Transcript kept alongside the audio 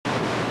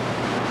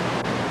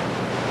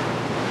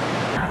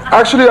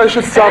Actually, I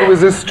should start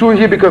with this too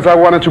here because I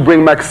wanted to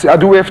bring Maxime.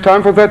 Do we have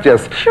time for that?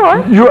 Yes. Sure.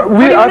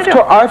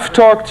 I've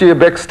talked here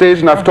backstage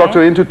and I've talked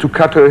her into to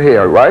cut her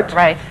hair, right?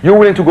 Right. You're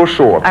willing to go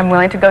short? I'm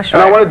willing to go short.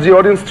 And I wanted the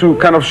audience to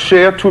kind of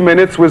share 2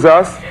 minutes with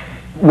us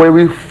where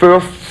we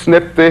first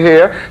snipped the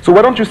hair. So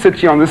why don't you sit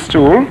here on this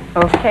stool?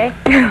 Okay.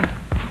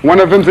 One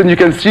of them, then you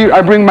can see,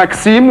 I bring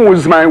Maxime, who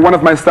is one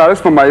of my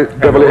stylists from my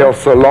Beverly Hills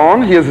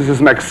salon. Here, this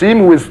is Maxime,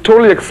 who is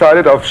totally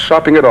excited of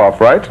chopping it off,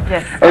 right?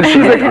 Yes. And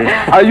she's like,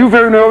 are you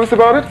very nervous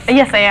about it?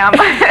 Yes, I am.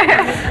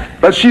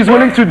 But she's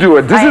willing to do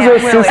it. This is her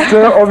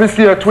sister,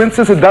 obviously her twin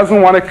sister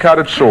doesn't want to cut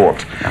it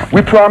short.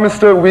 We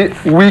promised her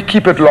we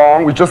keep it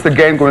long. We're just,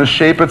 again, going to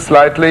shape it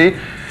slightly.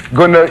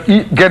 Going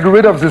to get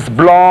rid of this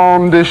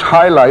blondish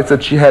highlights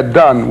that she had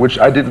done, which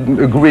I didn't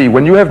agree.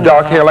 When you have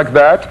dark hair like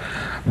that,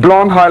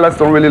 blonde highlights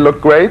don't really look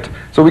great,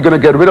 so we're going to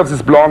get rid of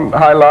these blonde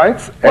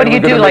highlights. What do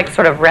you do, like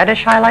sort of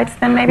reddish highlights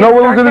then maybe? No,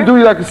 what we're going to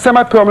do like a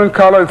semi-permanent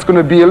color. It's going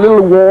to be a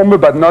little warmer,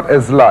 but not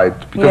as light,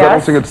 because I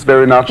don't think it's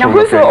very natural.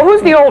 Now,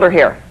 who's the older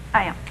here?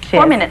 I am.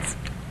 4 minutes.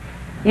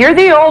 You're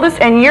the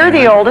oldest, and you're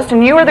the oldest,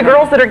 and you are the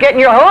girls that are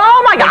getting your,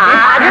 oh my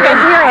God, you're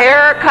getting your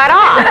hair cut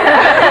off.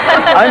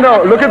 I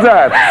know, look at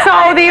that.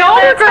 So the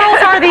older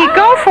girls are the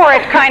go for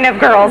it kind of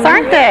girls,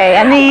 aren't they?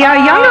 And the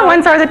younger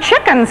ones are the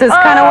chickens, is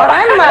kind of what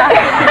I'm.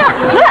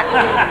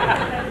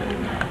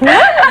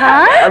 What?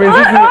 Huh? I mean,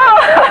 this is,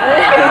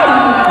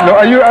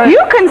 no,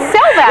 you can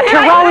sell that to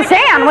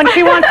Roseanne when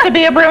she wants to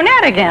be a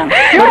brunette again.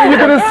 You're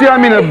going to see,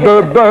 I mean,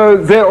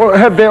 they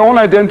have their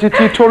own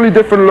identity, totally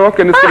different look,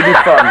 and it's going to be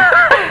fun.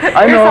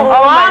 I know. There's a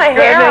lot of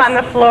hair on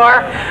the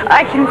floor.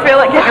 I can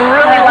feel it getting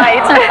really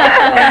light.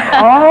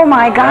 Oh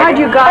my God,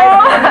 you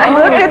guys!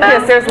 Look at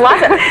this. There's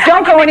lots of.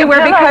 Don't go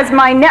anywhere because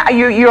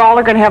you all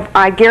are going to have.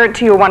 I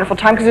guarantee you a wonderful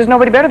time because there's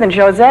nobody better than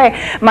Jose.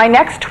 My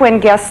next twin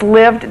guests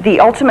lived the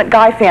ultimate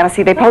guy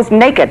fantasy. They posed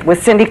naked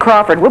with Cindy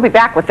Crawford. We'll be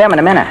back with them in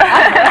a minute.